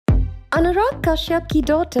अनुराग कश्यप की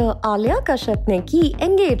डॉटर आलिया कश्यप ने की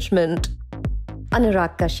एंगेजमेंट। अनुराग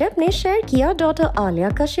कश्यप ने शेयर किया डॉटर आलिया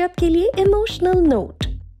कश्यप के लिए इमोशनल नोट।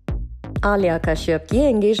 आलिया कश्यप की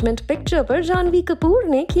एंगेजमेंट पिक्चर पर जानवी कपूर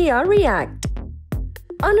ने किया रिएक्ट।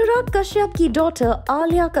 अनुराग कश्यप की डॉटर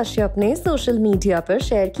आलिया कश्यप ने सोशल मीडिया पर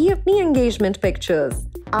शेयर की अपनी एंगेजमेंट पिक्चर्स।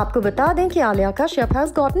 आपको बता दें कि Alia Kashyap has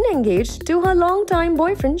gotten engaged to her long time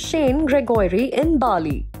boyfriend Shane Gregory इन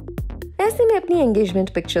बाली। ऐसे में अपनी एंगेजमेंट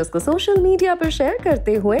पिक्चर्स को सोशल मीडिया पर शेयर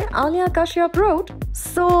करते हुए Alia Kashyap road,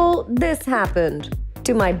 "So this happened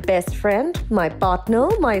to my best friend, my partner,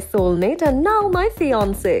 my soulmate and now my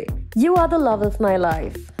fiancé. You are the love of my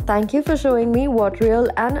life. Thank you for showing me what real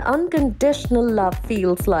and unconditional love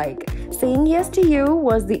feels like. Saying yes to you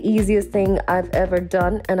was the easiest thing I've ever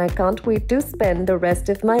done and I can't wait to spend the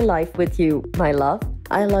rest of my life with you, my love.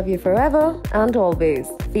 I love you forever and always,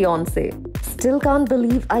 fiancé. Still can't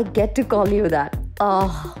believe I get to call you that.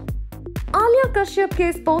 Alia Kashyap के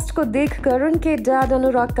इस post को देखकर उनके dad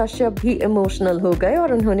Anurag Kashyap भी emotional हो गए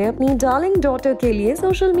और उन्होंने अपनी डार्लिंग डॉटर के लिए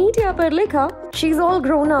सोशल मीडिया पर लिखा, "She's all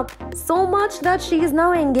grown up, so much that she is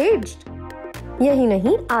now engaged." यही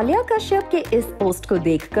नहीं, आलिया कश्यप के इस पोस्ट को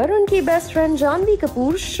देखकर उनकी best friend Janhvi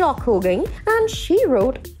Kapoor shock हो गईं एंड शी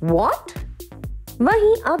रोट, "What?"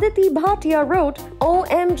 वहीं Aditi Bhatia road,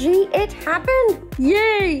 "OMG, it happened!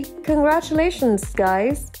 Yay! Congratulations,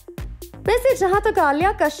 guys!" वैसे जहां तक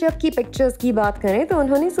आलिया कश्यप की पिक्चर्स की बात करें तो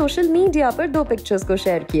उन्होंने सोशल मीडिया पर 2 पिक्चर्स को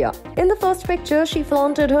शेयर किया। In the first picture she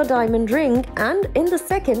flaunted her diamond ring and in the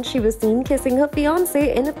second she was seen kissing her fiancé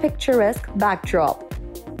in a picturesque backdrop.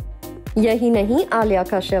 यही नहीं, आलिया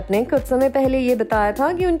कश्यप ने कुछ समय पहले ये बताया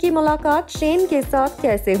था कि उनकी मुलाकात शेन के साथ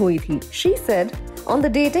कैसे हुई थी। She said, "On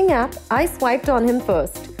the dating app, I swiped on him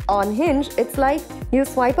first. On Hinge, it's like you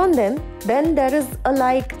swipe on them, then there is a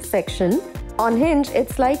like section. On Hinge,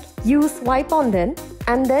 it's like you swipe on them,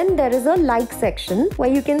 and then there is a like section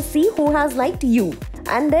where you can see who has liked you.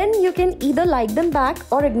 And then you can either like them back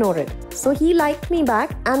or ignore it. So he liked me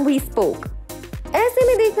back and we spoke." ऐसे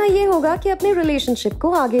में देखना ये होगा कि अपने relationship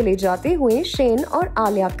को आगे ले जाते हुए शेन और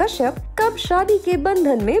आलिया कश्यप कब शादी के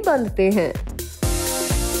बंधन में बंधते हैं।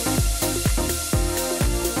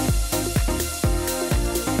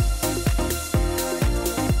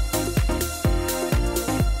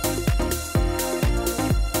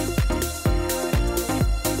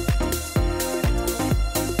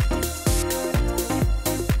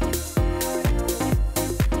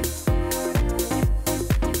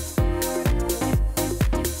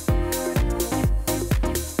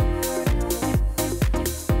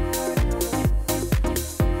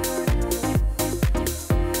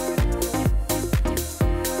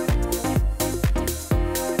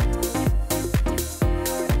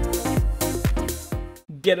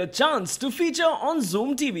 Get a chance to feature on Zoom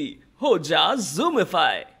TV. हो जा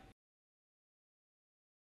Zoomify.